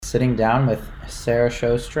sitting down with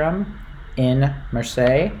Sjostrom in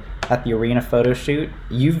Marseille at the arena photo shoot.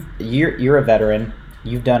 You're a veteran.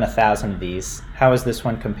 You've done 1,000 of these. How is this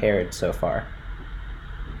one compared so far?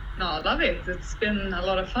 No, I love it. It's been a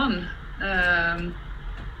lot of fun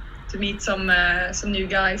to meet some new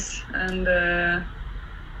guys, and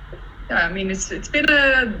it's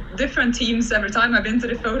been different teams every time I've been to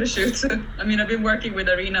the photo shoot. I mean, I've been working with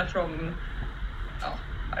Arena from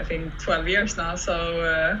I think 12 years now,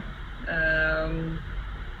 so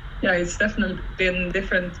it's definitely been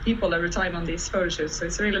different people every time on these photo shoots. So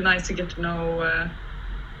it's really nice to get to know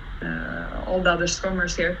all the other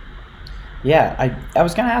scrummers here. Yeah, I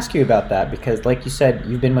was going to ask you about that because, like you said,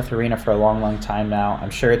 you've been with Arena for a long, long time now. I'm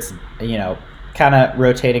sure it's, kind of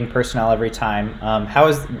rotating personnel every time.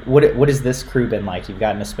 What has this crew been like? You've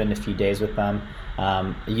gotten to spend a few days with them.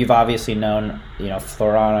 You've obviously known,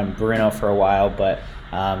 Florent and Bruno for a while, but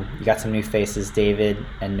you got some new faces, David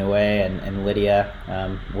and Noe and Lydia.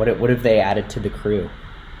 What have they added to the crew?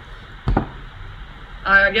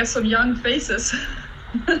 I guess some young faces.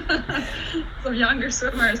 Some younger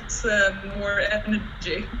swimmers, more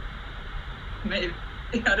energy, maybe.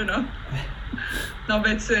 I don't know. No,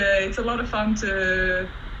 but it's a lot of fun to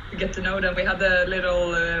get to know them. We had a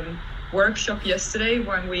little workshop yesterday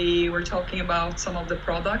when we were talking about some of the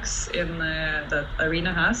products that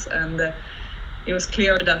Arena has, and it was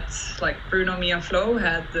clear that like Bruno, me, and Flo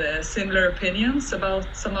had similar opinions about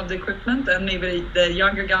some of the equipment, and maybe the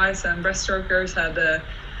younger guys and breaststrokers had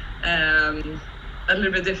a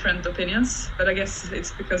little bit different opinions, but I guess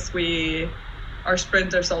it's because we are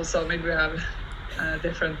sprinters also. Maybe we have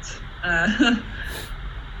different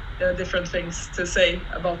things to say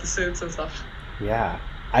about the suits and stuff. Yeah,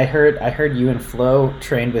 I heard you and Flo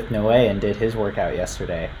trained with Noe and did his workout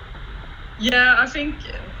yesterday. Yeah, I think.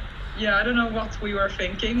 Yeah, I don't know what we were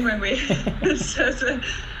thinking when we said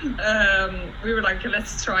we were like,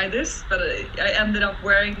 let's try this, but I ended up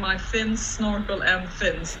wearing my fin, snorkel, and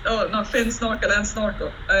fins. Oh no, fin, snorkel, and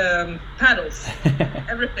snorkel paddles,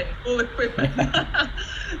 everything, full equipment.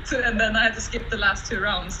 And then I had to skip the last 2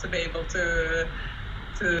 rounds to be able to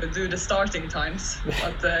do the starting times,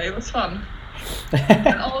 but it was fun.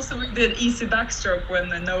 And also we did easy backstroke when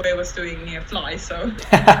Noe was doing a fly, so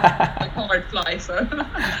like hard fly, so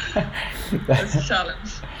that's a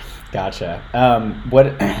challenge. Gotcha.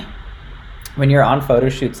 When you're on photo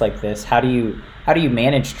shoots like this, how do you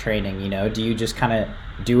manage training? Do you just kind of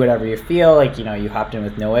do whatever you feel? Like, you hopped in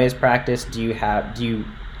with Noe's practice. Do you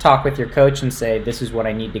talk with your coach and say, this is what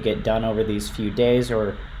I need to get done over these few days,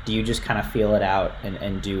 or do you just kind of feel it out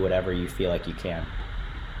and do whatever you feel like you can?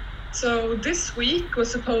 So this week was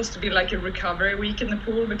supposed to be like a recovery week in the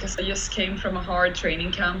pool because I just came from a hard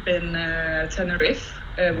training camp in Tenerife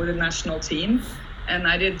with the national team, and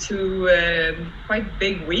I did 2 quite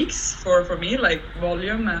big weeks for me, like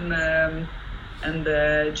volume and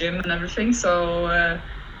gym and everything. So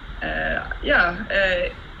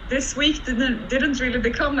this week didn't really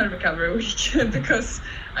become a recovery week because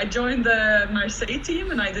I joined the Marseille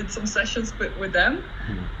team and I did some sessions with them,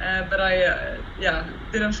 but I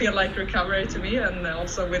didn't feel like recovery to me. And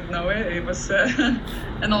also with Noe, it was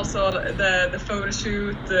and also the photo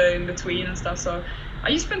shoot in between and stuff. So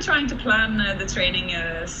I just been trying to plan the training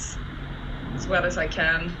as well as I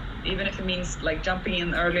can, even if it means like jumping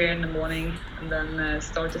in earlier in the morning and then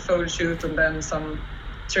start the photo shoot and then some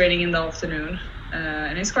training in the afternoon.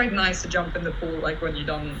 And it's quite nice to jump in the pool, like when you've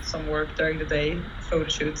done some work during the day, photo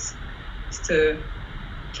shoots, just to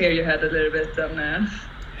clear your head a little bit and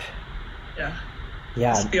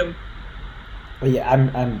feel. Well,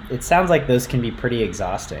 yeah, it sounds like those can be pretty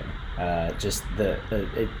exhausting. Just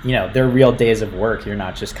they're real days of work. You're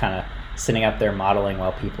not just kind of sitting up there modeling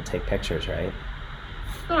while people take pictures, right?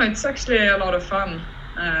 No, it's actually a lot of fun.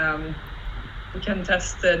 We can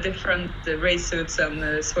test different race suits and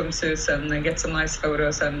swimsuits and get some nice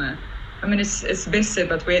photos. And it's busy,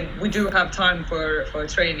 but we do have time for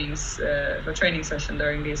trainings, for training session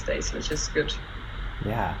during these days, which is good.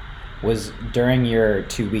 Yeah. Was during your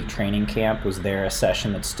 2-week training camp, was there a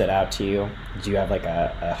session that stood out to you? Did you have like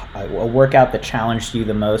a workout that challenged you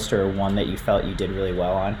the most, or one that you felt you did really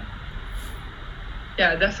well on?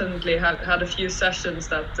 Yeah, definitely had a few sessions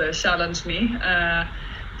that challenged me.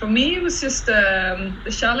 For me, it was just the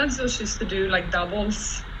challenge was just to do like double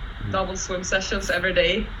swim sessions every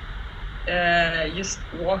day. Just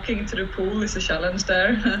walking to the pool is a challenge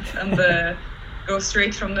there, and go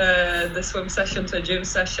straight from the swim session to a gym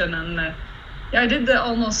session. And I did the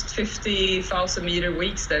almost 50,000 meter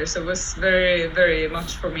weeks there, so it was very, very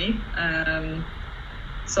much for me.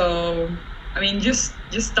 So I mean, just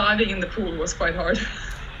diving in the pool was quite hard.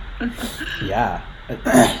 Yeah.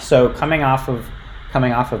 So coming off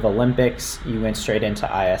of Olympics, you went straight into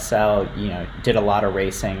ISL. You know, did a lot of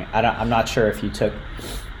racing. I'm not sure if you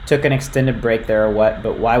took an extended break there or what,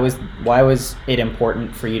 but why was it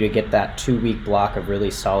important for you to get that 2-week block of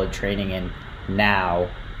really solid training in now,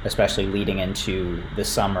 especially leading into the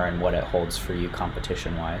summer and what it holds for you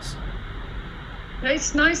competition wise? Yeah,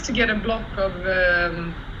 it's nice to get a block of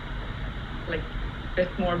like a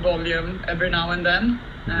bit more volume every now and then.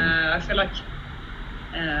 I feel like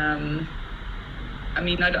I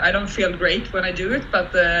mean, I don't feel great when I do it,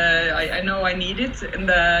 but I know I need it in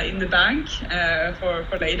the bank for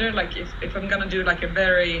later. Like if I'm gonna do like a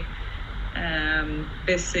very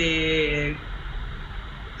busy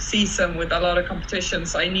season with a lot of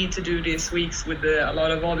competitions, I need to do these weeks with a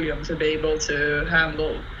lot of volume to be able to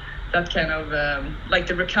handle that kind of like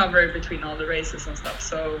the recovery between all the races and stuff.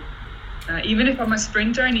 So even if I'm a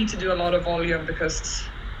sprinter, I need to do a lot of volume because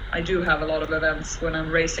I do have a lot of events when I'm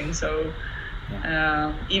racing. So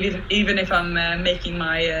even if I'm making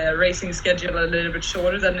my racing schedule a little bit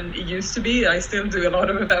shorter than it used to be, I still do a lot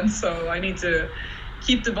of events. So I need to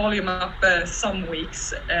keep the volume up some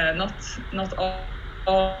weeks, not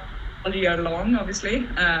all year long, obviously.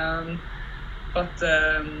 But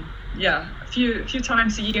yeah, a few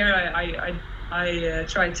times a year, I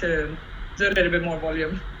try to do a little bit more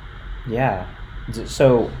volume. Yeah.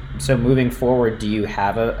 So moving forward, do you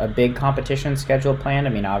have a big competition schedule planned? I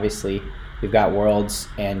mean, obviously, you've got Worlds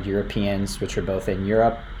and Europeans, which are both in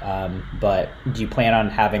Europe. But do you plan on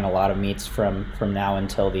having a lot of meets from now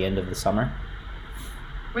until the end of the summer?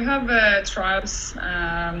 We have trials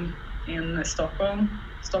in Stockholm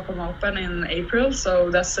Open in April. So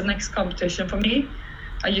that's the next competition for me.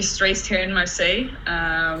 I just raced here in Marseille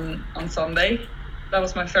on Sunday. That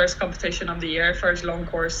was my first competition of the year, first long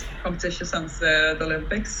course competition since the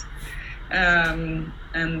Olympics. And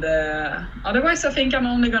otherwise, I think I'm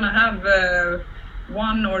only going to have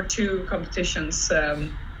 1 or 2 competitions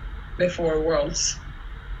before Worlds.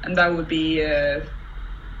 And that would be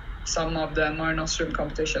some of the Sjostrom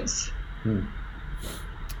competitions.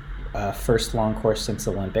 First long course since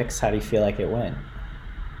Olympics. How do you feel like it went?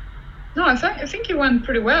 No, I think it went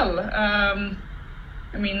pretty well.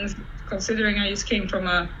 I mean, considering I just came from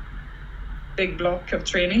a big block of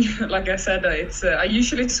training, like I said, I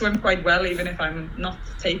usually swim quite well, even if I'm not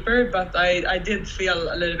taper, but I did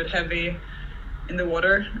feel a little bit heavy in the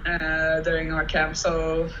water during our camp.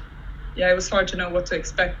 So yeah, it was hard to know what to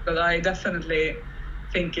expect, but I definitely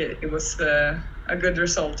think it was a good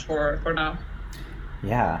result for now.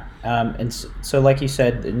 Yeah, and so like you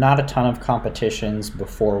said, not a ton of competitions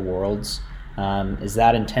before Worlds. Is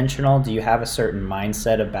that intentional? Do you have a certain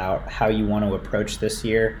mindset about how you want to approach this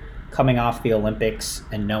year, coming off the Olympics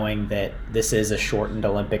and knowing that this is a shortened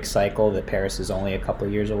Olympic cycle, that Paris is only a couple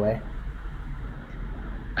of years away?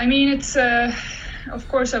 I mean, it's of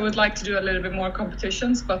course I would like to do a little bit more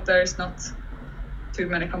competitions, but there's not too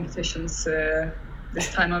many competitions this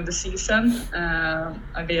time of the season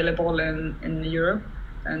available in Europe,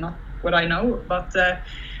 not what I know, but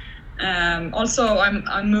also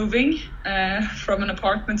I'm moving from an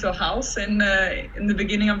apartment to a house in the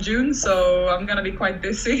beginning of June, so I'm gonna be quite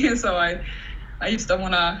busy. So I just don't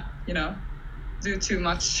want to do too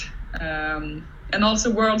much, and also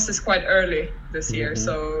Worlds is quite early this year,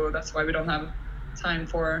 so that's why we don't have time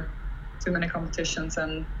for too many competitions,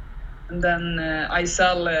 and then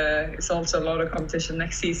ISL is also a lot of competition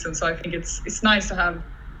next season. So I think it's nice to have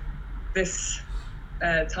this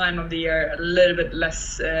time of the year a little bit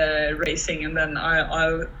less racing, and then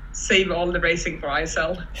I'll save all the racing for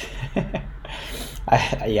ISL.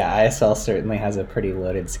 Yeah, ISL certainly has a pretty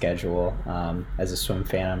loaded schedule. As a swim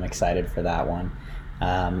fan, I'm excited for that one.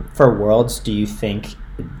 For Worlds, do you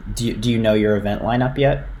know your event lineup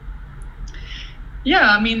yet?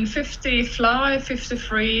 Yeah, I mean 50 fly, 50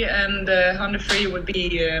 free, and 100 free would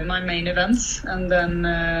be my main events, and then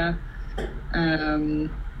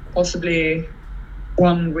possibly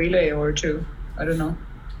 1 relay or 2. I don't know.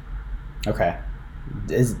 Okay.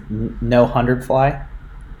 Is no 100 fly?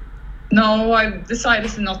 No, I've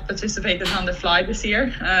decided to not participate in 100 fly this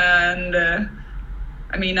year, and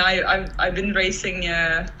I mean I've been racing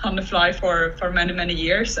 100 fly for many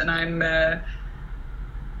years, and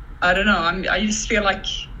I don't know. I just feel like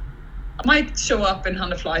I might show up in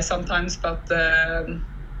 100 fly sometimes, but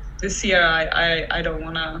this year I don't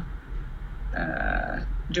want to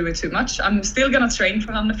do it too much. I'm still gonna train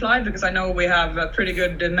for 100 fly because I know we have a pretty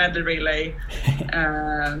good medley relay.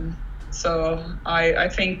 So I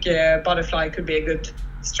think butterfly could be a good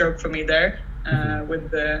stroke for me there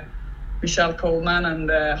with Michelle Coleman and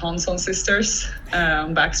the Hansson sisters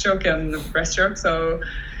on backstroke and breaststroke. So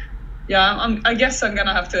yeah, I guess I'm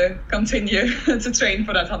gonna have to continue to train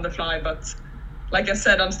for that 100 fly, but like I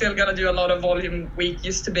said, I'm still gonna do a lot of volume week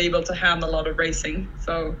just to be able to handle a lot of racing.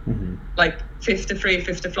 So like 50 free,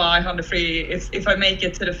 50 fly, 100 free. If I make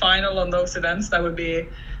it to the final on those events, that would be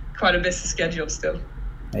quite a busy schedule still.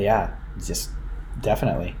 Yeah, just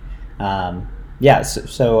definitely. Yeah,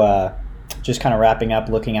 so just kind of wrapping up,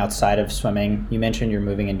 looking outside of swimming, you mentioned you're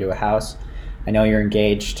moving into a house. I know you're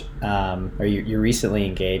engaged, or you're recently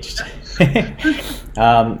engaged.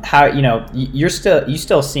 How, you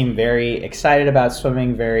still seem very excited about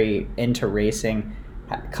swimming, very into racing.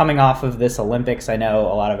 Coming off of this Olympics, I know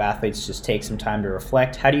a lot of athletes just take some time to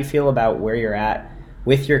reflect. How do you feel about where you're at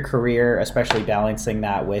with your career, especially balancing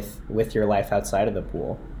that with your life outside of the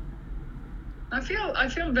pool? I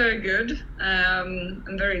feel very good. I'm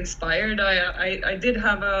very inspired. I did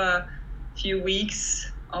have a few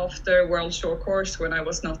weeks after World Short Course when I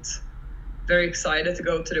was not very excited to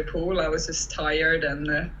go to the pool. I was just tired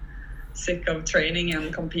and sick of training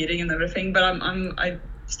and competing and everything. But I'm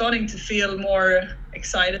starting to feel more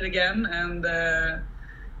excited again, and I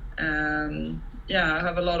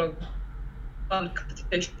have a lot of fun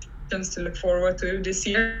competitions to look forward to this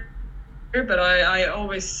year. But I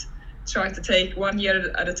always try to take 1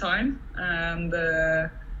 year at a time, and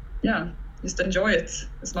just enjoy it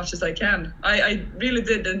as much as I can. I really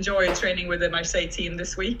did enjoy training with the Marseille team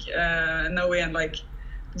this week, knowing and like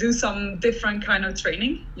do some different kind of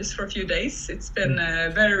training just for a few days. It's been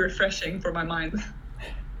very refreshing for my mind.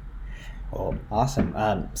 Well, awesome.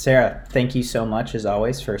 Sarah, thank you so much as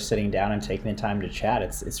always for sitting down and taking the time to chat.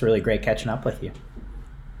 It's really great catching up with you.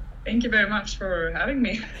 Thank you very much for having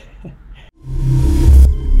me.